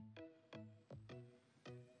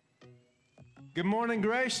Good morning,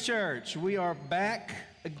 Grace Church. We are back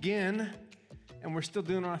again, and we're still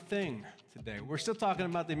doing our thing today. We're still talking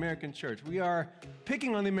about the American church. We are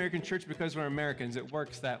picking on the American church because we're Americans. It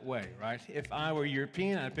works that way, right? If I were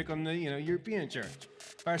European, I'd pick on the European church.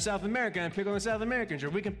 If I were South American, I'd pick on the South American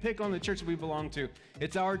church. We can pick on the church that we belong to.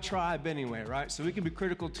 It's our tribe anyway, right? So we can be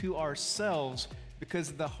critical to ourselves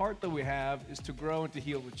because the heart that we have is to grow and to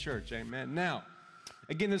heal the church. Amen. Now,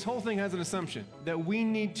 again, this whole thing has an assumption that we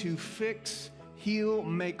need to fix, heal,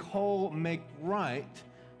 make whole, make right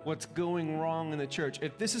what's going wrong in the church.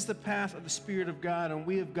 If this is the path of the Spirit of God and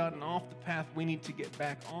we have gotten off the path, we need to get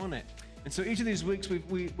back on it. And so each of these weeks,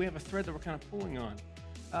 we have a thread that we're kind of pulling on.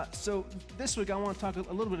 So this week, I want to talk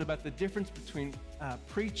a little bit about the difference between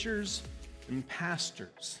preachers and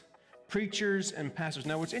pastors. Preachers and pastors.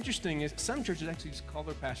 Now, what's interesting is some churches actually just call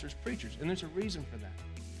their pastors preachers, and there's a reason for that.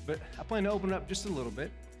 But I plan to open it up just a little bit.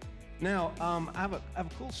 Now, I have a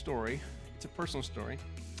cool story. It's a personal story.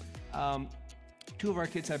 Two of our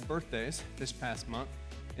kids had birthdays this past month.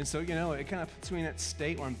 And so, it kind of puts me in that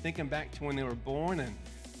state where I'm thinking back to when they were born and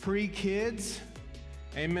pre-kids.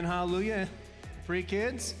 Amen, hallelujah.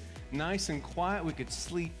 Pre-kids, nice and quiet. We could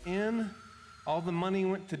sleep in. All the money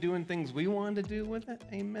went to doing things we wanted to do with it.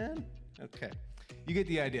 Amen. Okay. You get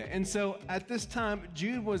the idea. And so at this time,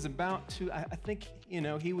 Jude was about to, I think,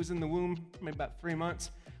 he was in the womb maybe about 3 months.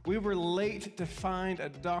 We were late to find a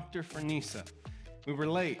doctor for Nisa. We were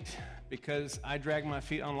late because I dragged my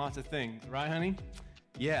feet on lots of things. Right, honey?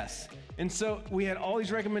 Yes. And so we had all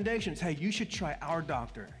these recommendations. Hey, you should try our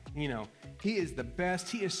doctor. He is the best.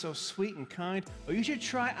 He is so sweet and kind. Oh, you should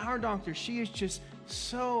try our doctor. She is just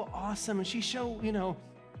so awesome. And she's so,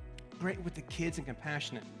 great with the kids and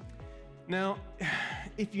compassionate. Now,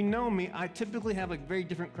 if you know me, I typically have very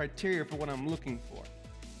different criteria for what I'm looking for.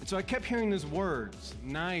 And so I kept hearing these words: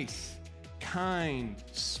 nice, kind,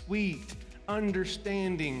 sweet,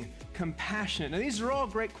 understanding, compassionate. Now, these are all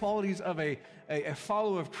great qualities of a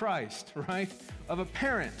follower of Christ, right? Of a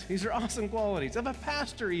parent. These are awesome qualities. Of a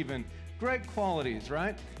pastor even. Great qualities,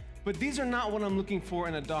 right? But these are not what I'm looking for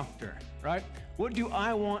in a doctor, right? What do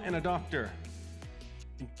I want in a doctor?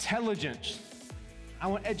 Intelligence. I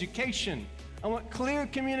want education. I want clear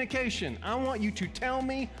communication. I want you to tell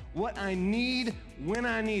me what I need when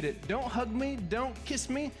I need it. Don't hug me. Don't kiss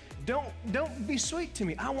me. Don't be sweet to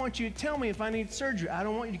me. I want you to tell me if I need surgery. I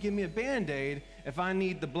don't want you to give me a Band-Aid if I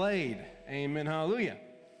need the blade. Amen, hallelujah.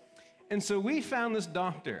 And so we found this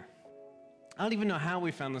doctor. I don't even know how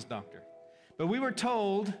we found this doctor. But we were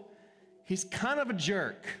told he's kind of a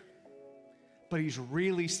jerk, but he's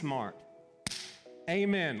really smart.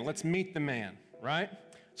 Amen. Let's meet the man. Right?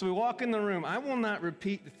 So we walk in the room. I will not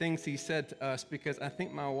repeat the things he said to us because I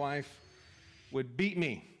think my wife would beat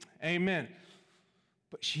me. Amen.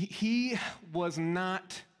 But he was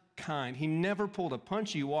not kind. He never pulled a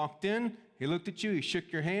punch. He walked in. He looked at you. He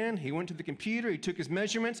shook your hand. He went to the computer. He took his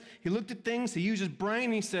measurements. He looked at things. He used his brain.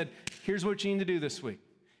 And he said, here's what you need to do this week.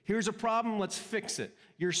 Here's a problem. Let's fix it.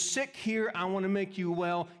 You're sick here. I want to make you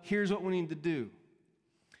well. Here's what we need to do.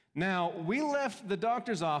 Now, we left the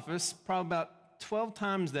doctor's office probably about 12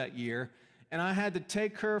 times that year, and I had to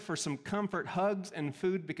take her for some comfort hugs and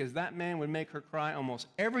food because that man would make her cry almost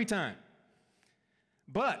every time.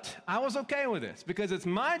 But I was okay with this because it's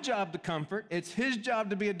my job to comfort. It's his job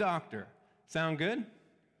to be a doctor. Sound good?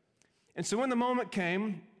 And so when the moment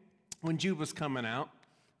came, when Jude was coming out,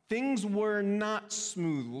 things were not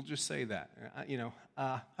smooth. We'll just say that.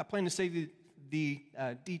 I plan to say the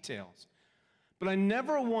details. But I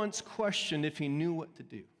never once questioned if he knew what to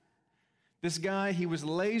do. This guy, he was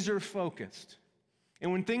laser focused.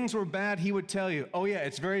 And when things were bad, he would tell you, oh yeah,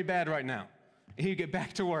 it's very bad right now. And he'd get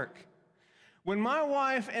back to work. When my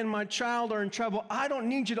wife and my child are in trouble, I don't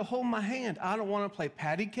need you to hold my hand. I don't want to play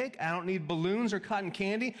patty cake. I don't need balloons or cotton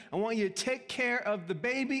candy. I want you to take care of the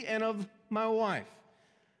baby and of my wife.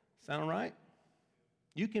 Sound right?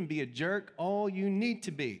 You can be a jerk all you need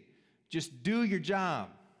to be. Just do your job.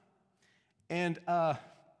 And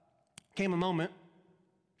came a moment,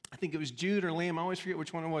 I think it was Jude or Liam, I always forget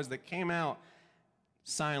which one it was, that came out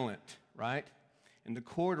silent, right? And the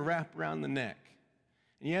cord wrapped around the neck.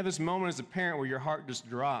 And you have this moment as a parent where your heart just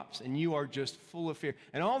drops and you are just full of fear.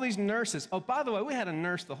 And all these nurses, oh, by the way, we had a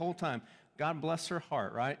nurse the whole time. God bless her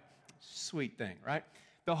heart, right? Sweet thing, right?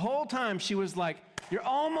 The whole time she was like, you're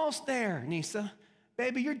almost there, Nisa.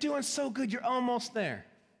 Baby, you're doing so good, you're almost there.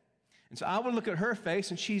 And so I would look at her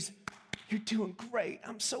face and you're doing great.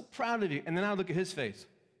 I'm so proud of you. And then I would look at his face.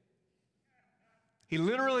 He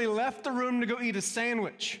literally left the room to go eat a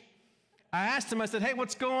sandwich. I asked him, I said, hey,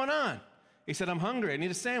 what's going on? He said, I'm hungry. I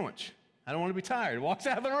need a sandwich. I don't want to be tired. Walks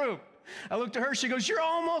out of the room. I looked at her. She goes, you're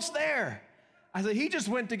almost there. I said, he just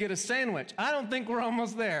went to get a sandwich. I don't think we're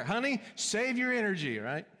almost there. Honey, save your energy,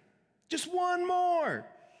 right? Just one more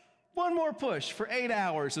push. For 8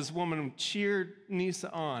 hours, this woman cheered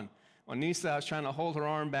Nisa on. Well, Nisa was trying to hold her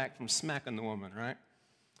arm back from smacking the woman, right?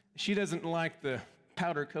 She doesn't like the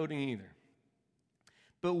powder coating either.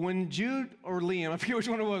 But when Jude or Liam, I forget which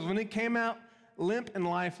one it was, when they came out limp and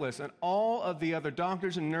lifeless, and all of the other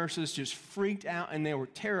doctors and nurses just freaked out and they were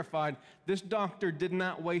terrified, this doctor did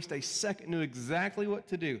not waste a second, knew exactly what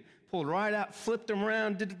to do. Pulled right out, flipped him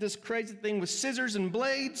around, did this crazy thing with scissors and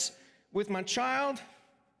blades with my child,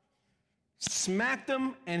 smacked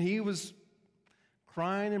him, and he was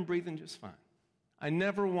crying and breathing just fine. I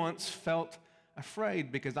never once felt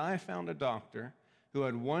afraid because I found a doctor who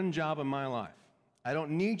had one job in my life. I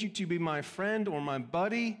don't need you to be my friend or my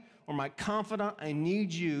buddy or my confidant. I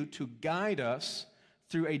need you to guide us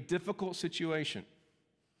through a difficult situation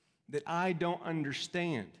that I don't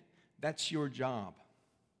understand. That's your job.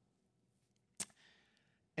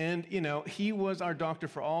 And, he was our doctor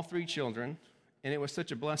for all 3 children, and it was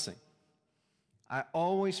such a blessing. I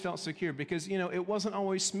always felt secure because, it wasn't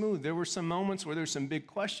always smooth. There were some moments where there were some big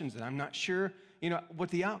questions that I'm not sure, what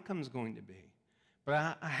the outcome is going to be.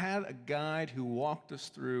 But I had a guide who walked us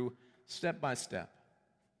through step by step.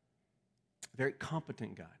 A very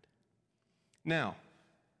competent guide. Now,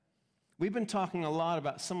 we've been talking a lot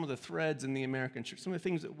about some of the threads in the American church, some of the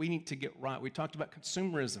things that we need to get right. We talked about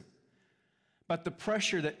consumerism, but the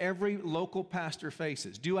pressure that every local pastor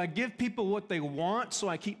faces. Do I give people what they want so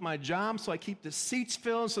I keep my job, so I keep the seats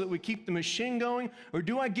filled, so that we keep the machine going? Or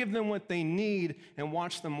do I give them what they need and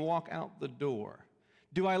watch them walk out the door?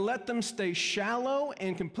 Do I let them stay shallow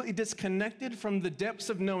and completely disconnected from the depths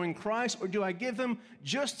of knowing Christ? Or do I give them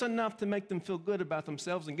just enough to make them feel good about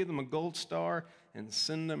themselves and give them a gold star and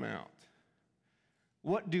send them out?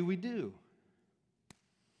 What do we do?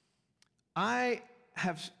 I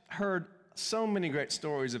have heard so many great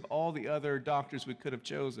stories of all the other doctors we could have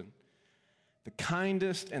chosen. The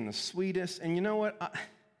kindest and the sweetest. And you know what?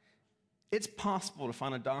 It's possible to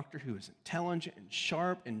find a doctor who is intelligent and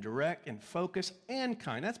sharp and direct and focused and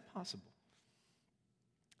kind. That's possible.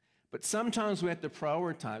 But sometimes we have to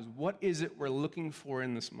prioritize what is it we're looking for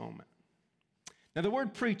in this moment. Now, the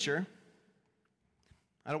word preacher,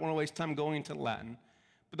 I don't want to waste time going into Latin,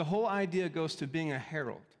 but the whole idea goes to being a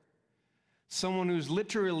herald. Someone who's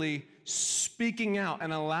literally speaking out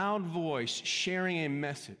in a loud voice, sharing a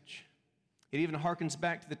message. It even harkens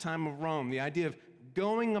back to the time of Rome, the idea of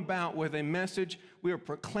going about with a message. We are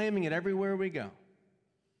proclaiming it everywhere we go.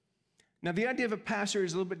 Now, the idea of a pastor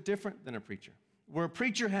is a little bit different than a preacher. Where a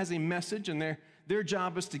preacher has a message and their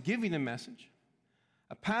job is to give you the message.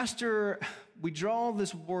 A pastor, we draw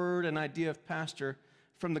this word and idea of pastor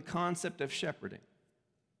from the concept of shepherding.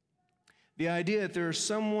 The idea that there's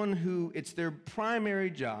someone who it's their primary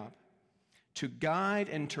job to guide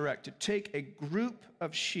and direct, to take a group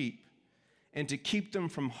of sheep and to keep them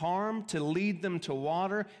from harm, to lead them to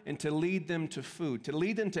water, and to lead them to food, to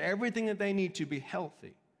lead them to everything that they need to be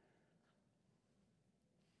healthy.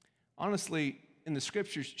 Honestly, in the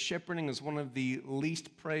scriptures, shepherding is one of the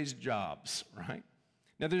least praised jobs, right?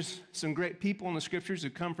 Now, there's some great people in the scriptures who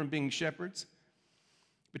come from being shepherds,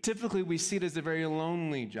 but typically we see it as a very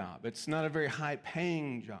lonely job. It's not a very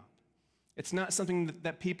high-paying job. It's not something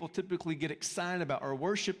that people typically get excited about or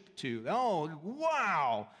worship to. Oh,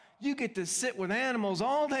 wow! You get to sit with animals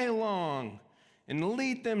all day long and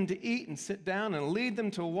lead them to eat and sit down and lead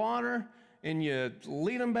them to water and you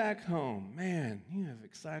lead them back home. Man, you have an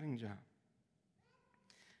exciting job.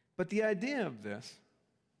 But the idea of this,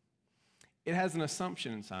 it has an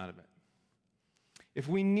assumption inside of it. If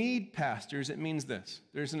we need pastors, it means this.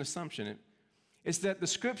 There's an assumption. It's that the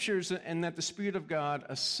scriptures and that the Spirit of God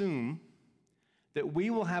assume that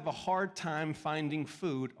we will have a hard time finding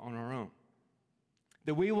food on our own.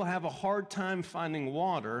 That we will have a hard time finding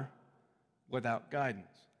water without guidance.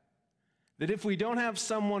 That if we don't have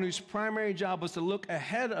someone whose primary job is to look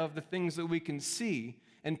ahead of the things that we can see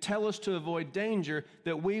and tell us to avoid danger,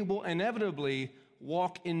 that we will inevitably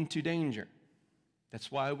walk into danger.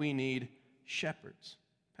 That's why we need shepherds,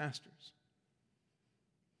 pastors.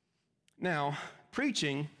 Now,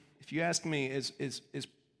 preaching, if you ask me, is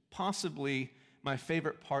possibly my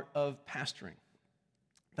favorite part of pastoring.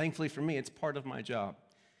 Thankfully for me, it's part of my job.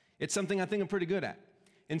 It's something I think I'm pretty good at.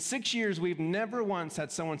 In 6 years, we've never once had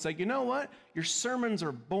someone say, you know what? Your sermons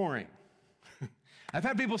are boring. I've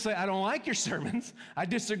had people say, I don't like your sermons. I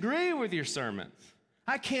disagree with your sermons.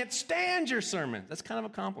 I can't stand your sermons. That's kind of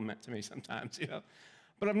a compliment to me sometimes,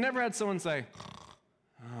 But I've never had someone say,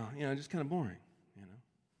 just kind of boring,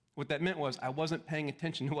 What that meant was I wasn't paying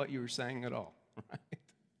attention to what you were saying at all, right?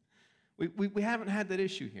 We haven't had that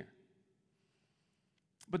issue here.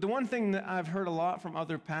 But the one thing that I've heard a lot from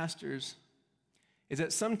other pastors is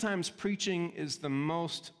that sometimes preaching is the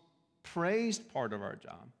most praised part of our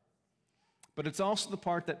job, but it's also the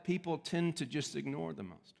part that people tend to just ignore the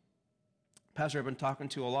most. Pastor I've been talking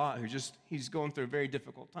to a lot he's going through a very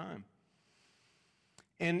difficult time.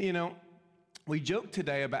 And, we joke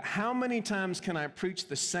today about how many times can I preach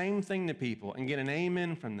the same thing to people and get an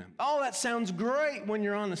amen from them. Oh, that sounds great when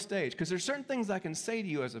you're on the stage, because there's certain things I can say to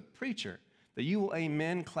you as a preacher that you will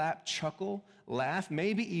amen, clap, chuckle, laugh,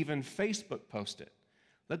 maybe even Facebook post it.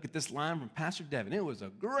 Look at this line from Pastor Devin. It was a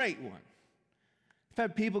great one. I've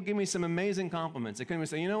had people give me some amazing compliments. They come and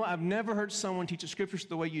say, I've never heard someone teach the scriptures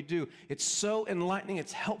the way you do. It's so enlightening.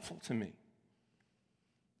 It's helpful to me.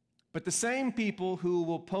 But the same people who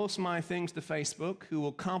will post my things to Facebook, who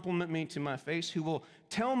will compliment me to my face, who will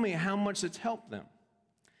tell me how much it's helped them,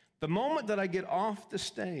 the moment that I get off the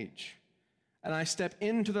stage and I step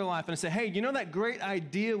into their life and I say, hey, that great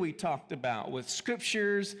idea we talked about with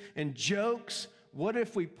scriptures and jokes, what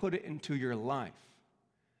if we put it into your life?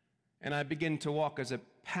 And I begin to walk as a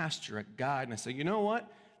pastor, a guide, and I say, you know what?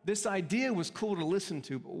 This idea was cool to listen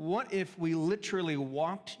to, but what if we literally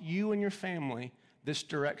walked you and your family this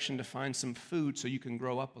direction to find some food so you can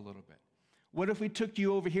grow up a little bit? What if we took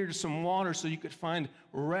you over here to some water so you could find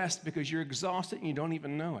rest because you're exhausted and you don't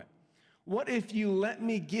even know it? What if you let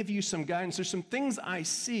me give you some guidance? There's some things I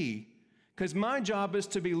see, because my job is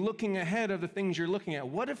to be looking ahead of the things you're looking at.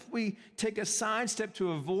 What if we take a sidestep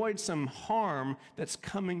to avoid some harm that's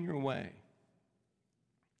coming your way?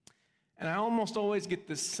 And I almost always get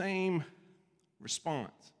the same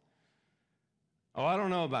response. Oh, I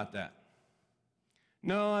don't know about that.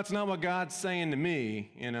 No, that's not what God's saying to me,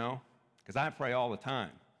 because I pray all the time.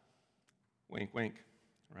 Wink, wink,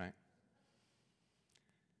 right?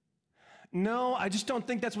 No, I just don't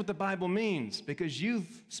think that's what the Bible means, because you've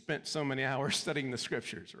spent so many hours studying the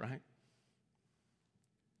scriptures, right?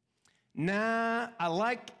 Nah, I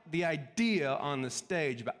like the idea on the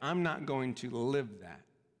stage, but I'm not going to live that.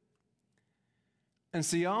 And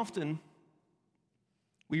see, often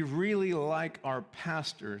we really like our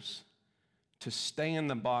pastors to stay in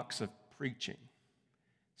the box of preaching.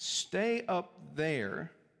 Stay up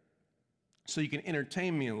there so you can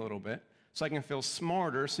entertain me a little bit, so I can feel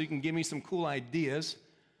smarter, so you can give me some cool ideas,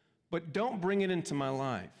 but don't bring it into my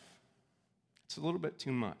life. It's a little bit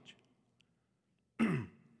too much.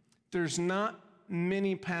 There's not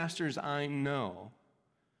many pastors I know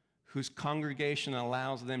whose congregation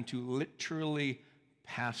allows them to literally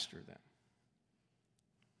pastor them.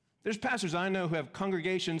 There's pastors I know who have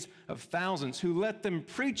congregations of thousands who let them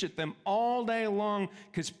preach at them all day long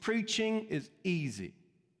because preaching is easy.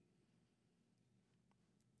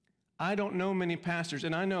 I don't know many pastors,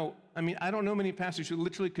 and I don't know many pastors who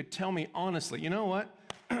literally could tell me honestly, you know what?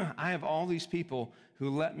 I have all these people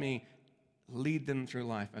who let me lead them through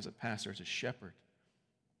life as a pastor, as a shepherd.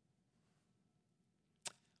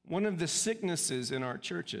 One of the sicknesses in our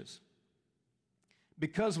churches,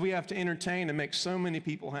 because we have to entertain and make so many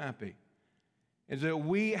people happy, is that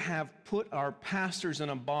we have put our pastors in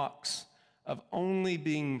a box of only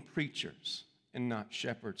being preachers and not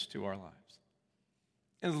shepherds to our lives.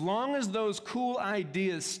 As long as those cool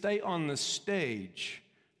ideas stay on the stage,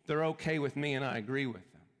 they're okay with me and I agree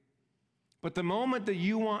with them. But the moment that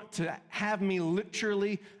you want to have me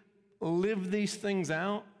literally live these things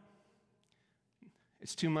out,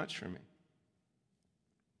 it's too much for me.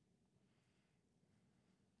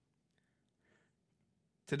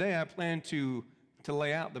 Today I plan to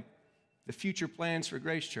lay out the future plans for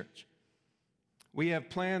Grace Church. We have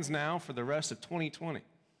plans now for the rest of 2020.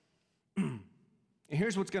 And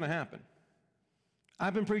here's what's going to happen.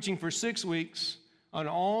 I've been preaching for 6 weeks on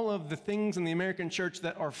all of the things in the American church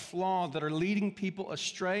that are flawed, that are leading people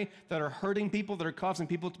astray, that are hurting people, that are causing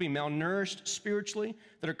people to be malnourished spiritually,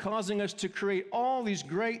 that are causing us to create all these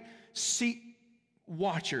great seat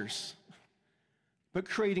watchers, but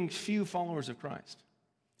creating few followers of Christ.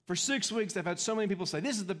 For 6 weeks, I've had so many people say,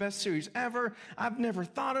 this is the best series ever. I've never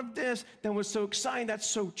thought of this. That was so exciting. That's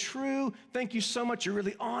so true. Thank you so much. You're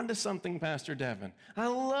really on to something, Pastor Devin. I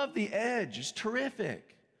love The Edge. It's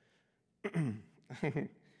terrific.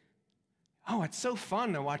 Oh, it's so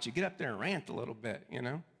fun to watch you get up there and rant a little bit,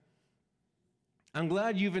 I'm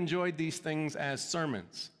glad you've enjoyed these things as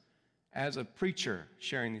sermons, as a preacher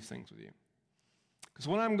sharing these things with you. Because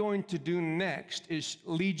what I'm going to do next is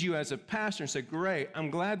lead you as a pastor and say, great, I'm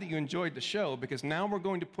glad that you enjoyed the show, because now we're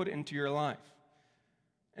going to put it into your life.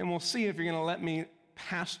 And we'll see if you're going to let me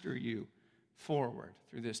pastor you forward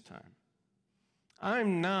through this time.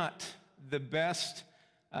 I'm not the best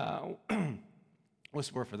what's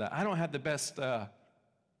the word for that? I don't have the best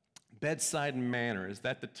bedside manner. Is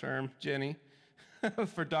that the term, Jenny,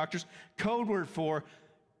 for doctors? Code word for,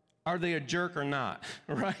 are they a jerk or not,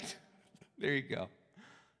 right? There you go.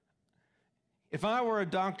 If I were a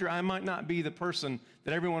doctor, I might not be the person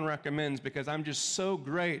that everyone recommends because I'm just so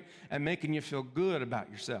great at making you feel good about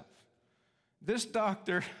yourself. This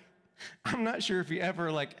doctor, I'm not sure if he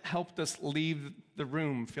ever helped us leave the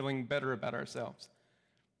room feeling better about ourselves.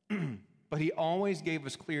 But he always gave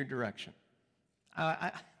us clear direction.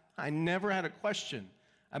 I never had a question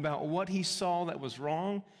about what he saw that was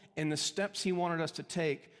wrong and the steps he wanted us to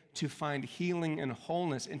take to find healing and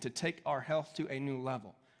wholeness and to take our health to a new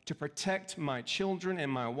level. To protect my children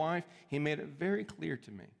and my wife, he made it very clear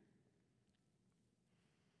to me.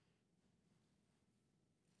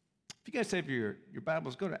 If you guys have your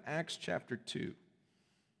Bibles, go to Acts chapter 2.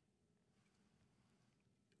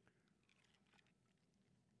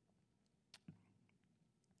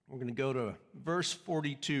 We're going to go to verse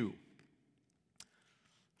 42.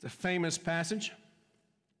 It's a famous passage.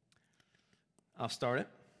 I'll start it.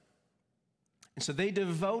 And so they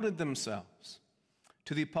devoted themselves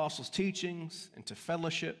to the apostles' teachings and to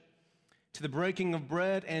fellowship, to the breaking of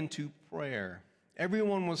bread and to prayer.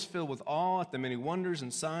 Everyone was filled with awe at the many wonders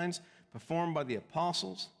and signs performed by the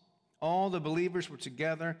apostles. All the believers were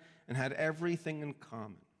together and had everything in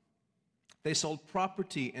common. They sold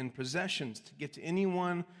property and possessions to give to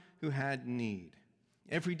anyone who had need.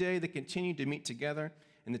 Every day they continued to meet together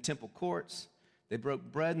in the temple courts. They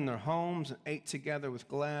broke bread in their homes and ate together with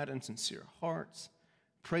glad and sincere hearts,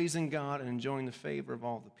 praising God and enjoying the favor of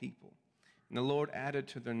all the people. And the Lord added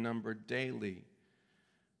to their number daily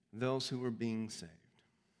those who were being saved.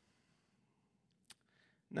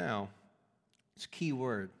 Now, it's a key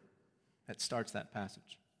word that starts that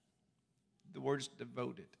passage. The word's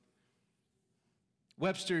devoted.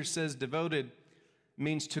 Webster says devoted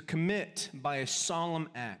means to commit by a solemn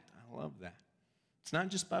act. I love that. It's not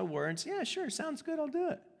just by words. Yeah, sure, sounds good, I'll do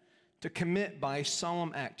it. To commit by a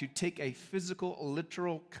solemn act, to take a physical,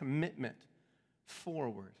 literal commitment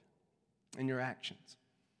forward in your actions.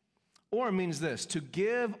 Or it means this, to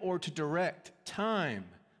give or to direct time,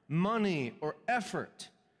 money, or effort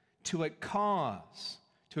to a cause,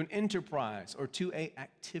 to an enterprise, or to an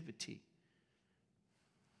activity.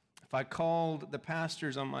 If I called the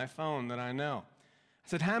pastors on my phone that I know, I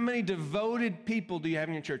said, how many devoted people do you have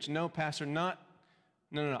in your church? No, pastor, No,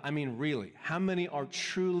 I mean really. How many are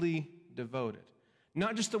truly devoted?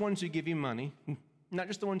 Not just the ones who give you money, not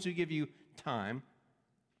just the ones who give you time,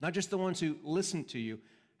 not just the ones who listen to you.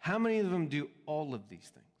 How many of them do all of these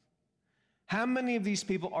things? How many of these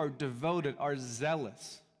people are devoted, are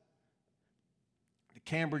zealous? The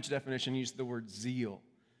Cambridge definition used the word zeal.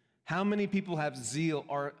 How many people have zeal,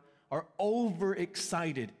 are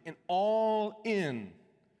overexcited and all in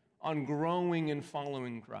on growing and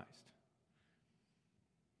following Christ?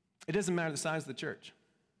 It doesn't matter the size of the church.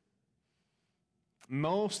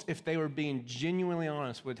 Most, if they were being genuinely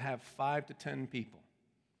honest, would have 5 to 10 people.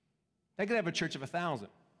 They could have a church of 1,000.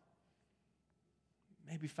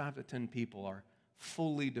 Maybe 5 to 10 people are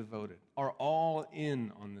fully devoted, are all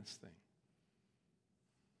in on this thing.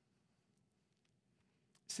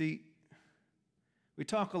 See, we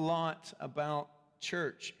talk a lot about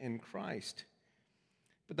church and Christ,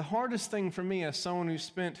 but the hardest thing for me as someone who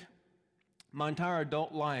spent my entire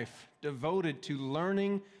adult life devoted to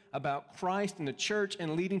learning about Christ and the church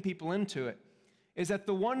and leading people into it is that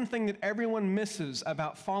the one thing that everyone misses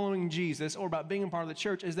about following Jesus or about being a part of the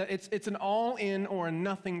church is that it's an all-in or a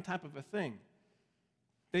nothing type of a thing.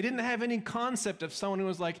 They didn't have any concept of someone who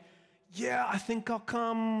was like, yeah, I think I'll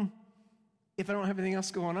come if I don't have anything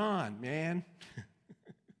else going on, man.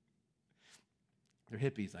 They're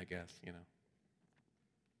hippies, I guess, you know.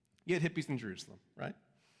 You had hippies in Jerusalem, right?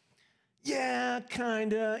 Yeah,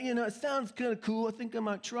 kind of. It sounds kind of cool. I think I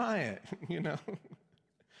might try it,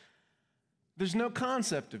 There's no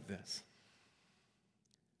concept of this.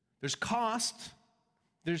 There's cost.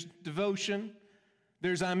 There's devotion.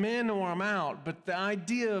 There's I'm in or I'm out. But the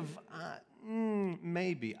idea of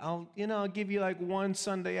maybe I'll give you like one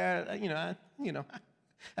Sunday out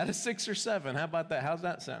of 6 or 7. How about that? How's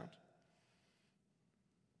that sound?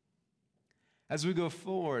 As we go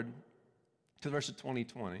forward to the rest of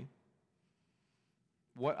 2020,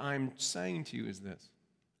 what I'm saying to you is this.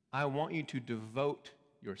 I want you to devote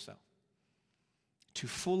yourself, to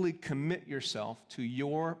fully commit yourself to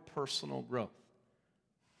your personal growth.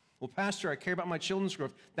 Well, Pastor, I care about my children's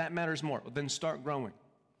growth. That matters more. Well, then start growing.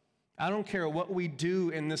 I don't care what we do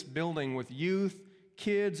in this building with youth,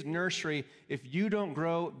 kids, nursery. If you don't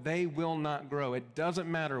grow, they will not grow. It doesn't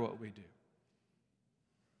matter what we do.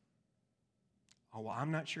 I Oh, well,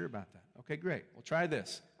 I'm not sure about that. Okay, great. Well, try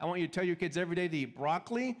this. I want you to tell your kids every day to eat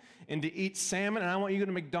broccoli and to eat salmon, and I want you to go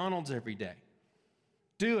to McDonald's every day.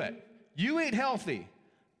 Do it. You eat healthy.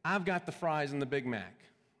 I've got the fries and the Big Mac.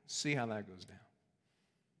 See how that goes down.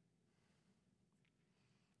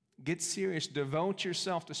 Get serious. Devote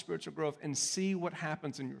yourself to spiritual growth and see what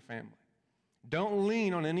happens in your family. Don't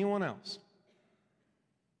lean on anyone else.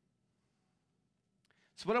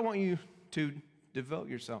 So what I want you to devote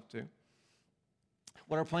yourself to,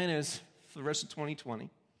 what our plan is for the rest of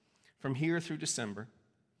 2020, from here through December,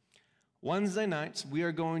 Wednesday nights, we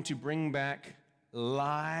are going to bring back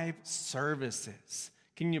live services.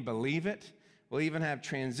 Can you believe it? We'll even have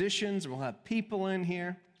transitions. We'll have people in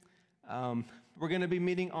here. We're going to be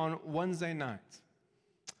meeting on Wednesday nights.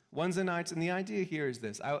 Wednesday nights, and the idea here is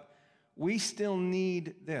this. We still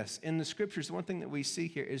need this. In the scriptures, one thing that we see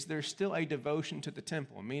here is there's still a devotion to the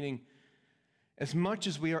temple, meaning as much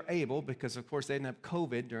as we are able, because of course they didn't have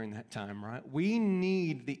COVID during that time, right? We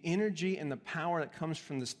need the energy and the power that comes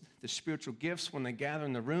from the spiritual gifts when they gather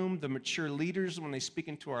in the room, the mature leaders when they speak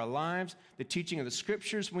into our lives, the teaching of the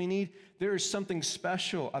scriptures there is something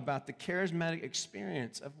special about the charismatic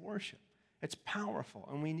experience of worship. It's powerful,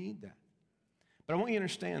 and we need that. But I want you to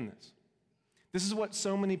understand this. This is what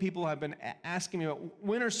so many people have been asking me about.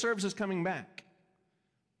 When are services coming back?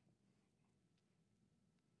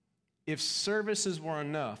 If services were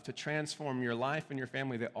enough to transform your life and your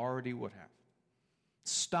family, they already would have.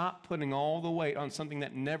 Stop putting all the weight on something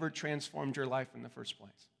that never transformed your life in the first place.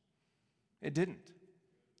 It didn't.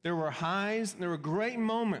 There were highs and there were great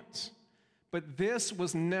moments, but this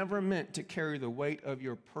was never meant to carry the weight of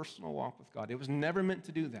your personal walk with God. It was never meant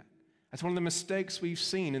to do that. That's one of the mistakes we've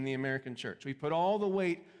seen in the American church. We put all the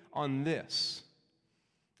weight on this.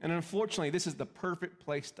 And unfortunately, this is the perfect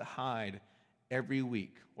place to hide every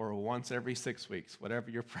week or once every 6 weeks, whatever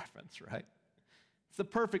your preference, right? It's the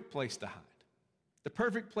perfect place to hide. The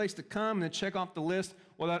perfect place to come and check off the list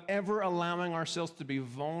without ever allowing ourselves to be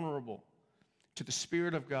vulnerable to the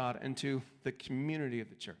Spirit of God and to the community of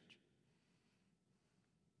the church.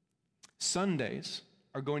 Sundays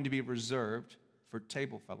are going to be reserved for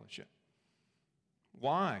table fellowship.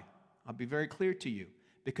 Why? I'll be very clear to you.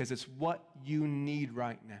 Because it's what you need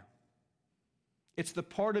right now. It's the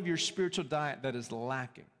part of your spiritual diet that is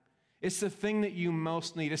lacking. It's the thing that you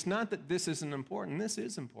most need. It's not that this isn't important. This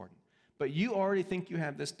is important. But you already think you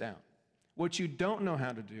have this down. What you don't know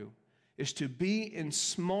how to do is to be in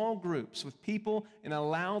small groups with people and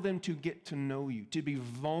allow them to get to know you, to be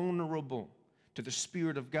vulnerable to the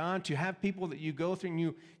Spirit of God, to have people that you go through and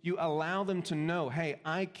you allow them to know, hey,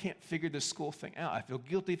 I can't figure this school thing out. I feel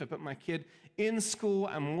guilty if I put my kid in school.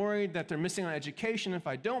 I'm worried that they're missing on education. If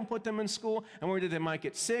I don't put them in school, I'm worried that they might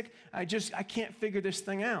get sick. I can't figure this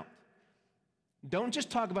thing out. Don't just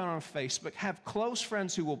talk about it on Facebook. Have close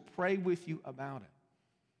friends who will pray with you about it.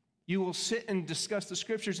 You will sit and discuss the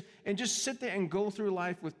scriptures and just sit there and go through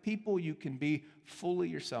life with people you can be fully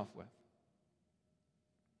yourself with.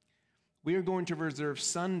 We are going to reserve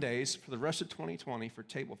Sundays for the rest of 2020 for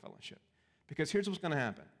table fellowship. Because here's what's going to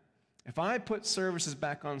happen. If I put services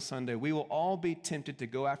back on Sunday, we will all be tempted to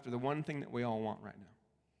go after the one thing that we all want right now.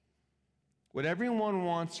 What everyone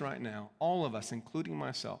wants right now, all of us, including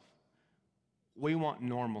myself, we want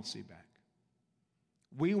normalcy back.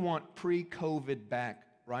 We want pre-COVID back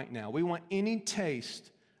right now. We want any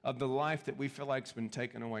taste of the life that we feel like has been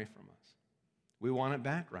taken away from us. We want it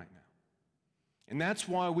back right now. And that's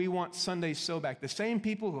why we want Sundays so back. The same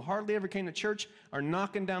people who hardly ever came to church are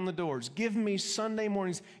knocking down the doors. Give me Sunday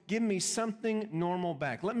mornings. Give me something normal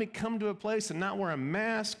back. Let me come to a place and not wear a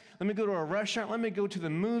mask. Let me go to a restaurant. Let me go to the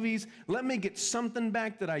movies. Let me get something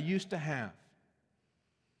back that I used to have.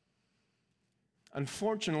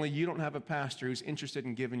 Unfortunately, you don't have a pastor who's interested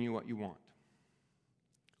in giving you what you want.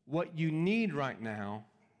 What you need right now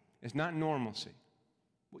is not normalcy.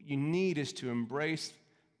 What you need is to embrace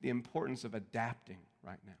the importance of adapting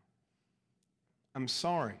right now. I'm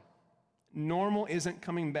sorry. Normal isn't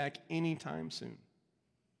coming back anytime soon.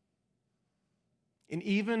 And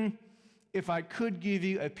even if I could give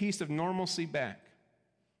you a piece of normalcy back,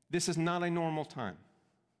 this is not a normal time.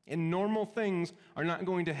 And normal things are not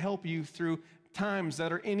going to help you through times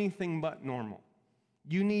that are anything but normal.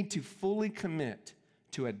 You need to fully commit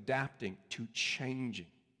to adapting, to changing.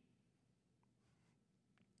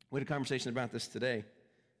 We had a conversation about this today.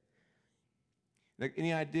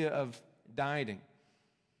 Any idea of dieting?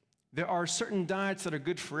 There are certain diets that are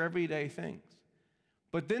good for everyday things.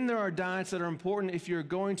 But then there are diets that are important if you're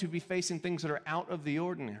going to be facing things that are out of the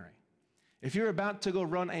ordinary. If you're about to go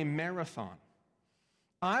run a marathon,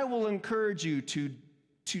 I will encourage you to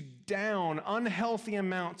to down unhealthy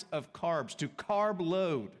amounts of carbs, to carb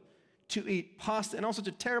load, to eat pasta, and all sorts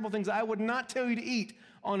of terrible things I would not tell you to eat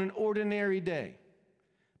on an ordinary day.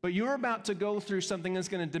 But you're about to go through something that's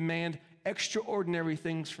going to demand extraordinary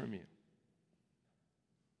things from you.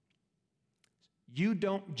 You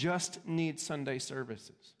don't just need Sunday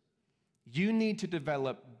services. You need to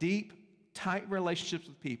develop deep, tight relationships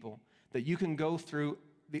with people that you can go through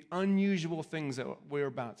the unusual things that we're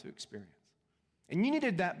about to experience. And you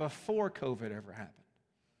needed that before COVID ever happened.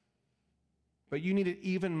 But you need it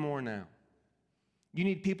even more now. You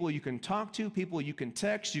need people you can talk to, people you can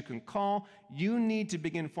text, you can call. You need to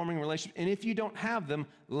begin forming relationships. And if you don't have them,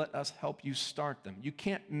 let us help you start them. You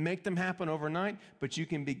can't make them happen overnight, but you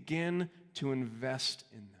can begin to invest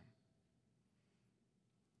in them.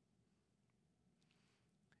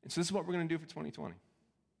 And so this is what we're going to do for 2020.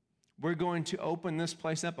 We're going to open this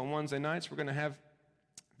place up on Wednesday nights. We're going to have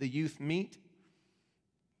the youth meet.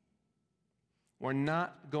 We're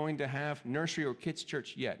not going to have nursery or kids'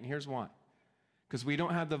 church yet, and here's why. Because we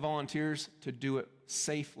don't have the volunteers to do it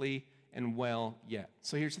safely and well yet.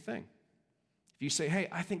 So here's the thing. If you say, hey,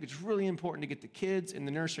 I think it's really important to get the kids in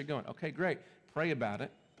the nursery going, okay, great, pray about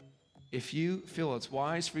it. If you feel it's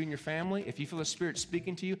wise for you and your family, if you feel the Spirit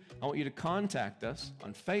speaking to you, I want you to contact us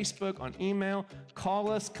on Facebook, on email,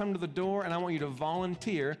 call us, come to the door, and I want you to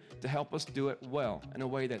volunteer to help us do it well in a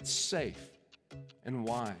way that's safe and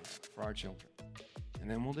wise for our children. And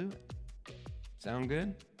then we'll do it. Sound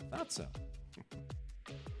good? Thought so.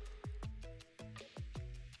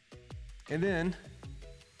 And then,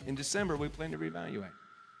 in December, we plan to reevaluate.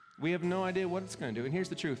 We have no idea what it's going to do. And here's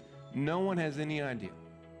the truth. No one has any idea.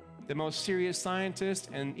 The most serious scientists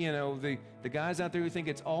and, the guys out there who think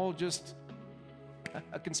it's all just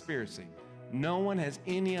a conspiracy. No one has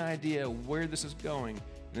any idea where this is going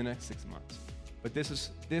in the next 6 months. But this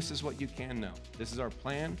is what you can know. This is our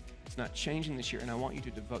plan. It's not changing this year, and I want you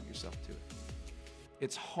to devote yourself to it.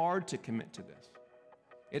 It's hard to commit to this.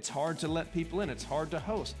 It's hard to let people in. It's hard to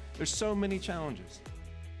host. There's so many challenges.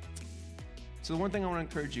 So the one thing I want to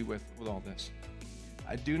encourage you with all this,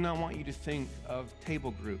 I do not want you to think of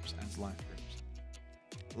table groups as life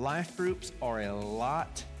groups. Life groups are a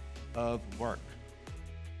lot of work.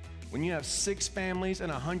 When you have 6 families and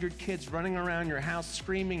 100 kids running around your house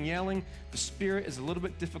screaming, yelling, the Spirit is a little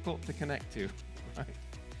bit difficult to connect to, right?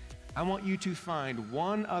 I want you to find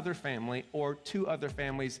 1 other family or 2 other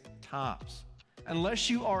families tops. Unless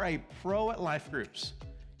you are a pro at life groups,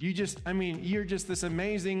 you're just this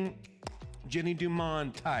amazing Jenny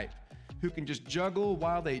Dumont type who can just juggle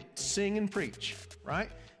while they sing and preach, right?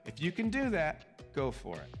 If you can do that, go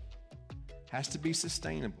for it. Has to be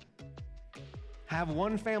sustainable. Have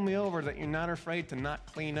 1 family over that you're not afraid to not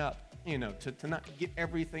clean up, to not get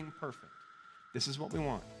everything perfect. This is what we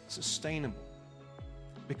want, sustainable.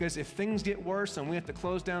 Because if things get worse and we have to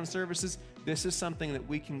close down services, this is something that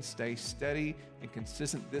we can stay steady and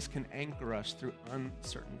consistent. This can anchor us through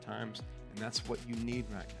uncertain times, and that's what you need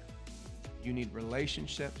right now. You need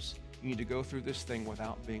relationships. You need to go through this thing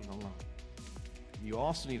without being alone. You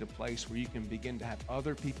also need a place where you can begin to have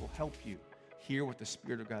other people help you hear what the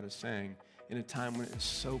Spirit of God is saying in a time when it is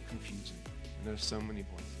so confusing and there's so many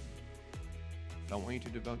voices. So I want you to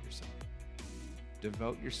devote yourself.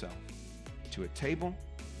 Devote yourself to a table,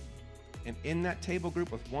 and in that table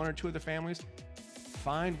group with 1 or 2 other families,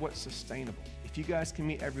 find what's sustainable. If you guys can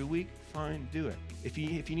meet every week, fine, do it. If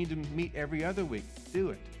you need to meet every other week, do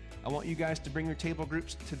it. I want you guys to bring your table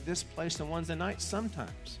groups to this place on Wednesday night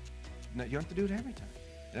sometimes. No, you don't have to do it every time.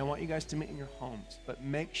 And I want you guys to meet in your homes, but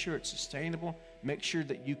make sure it's sustainable. Make sure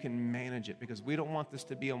that you can manage it, because we don't want this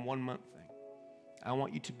to be a 1-month thing. I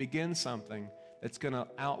want you to begin something that's going to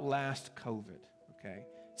outlast COVID, okay?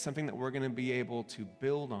 Something that we're going to be able to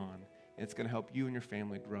build on, and it's going to help you and your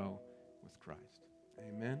family grow with Christ.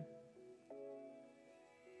 Amen.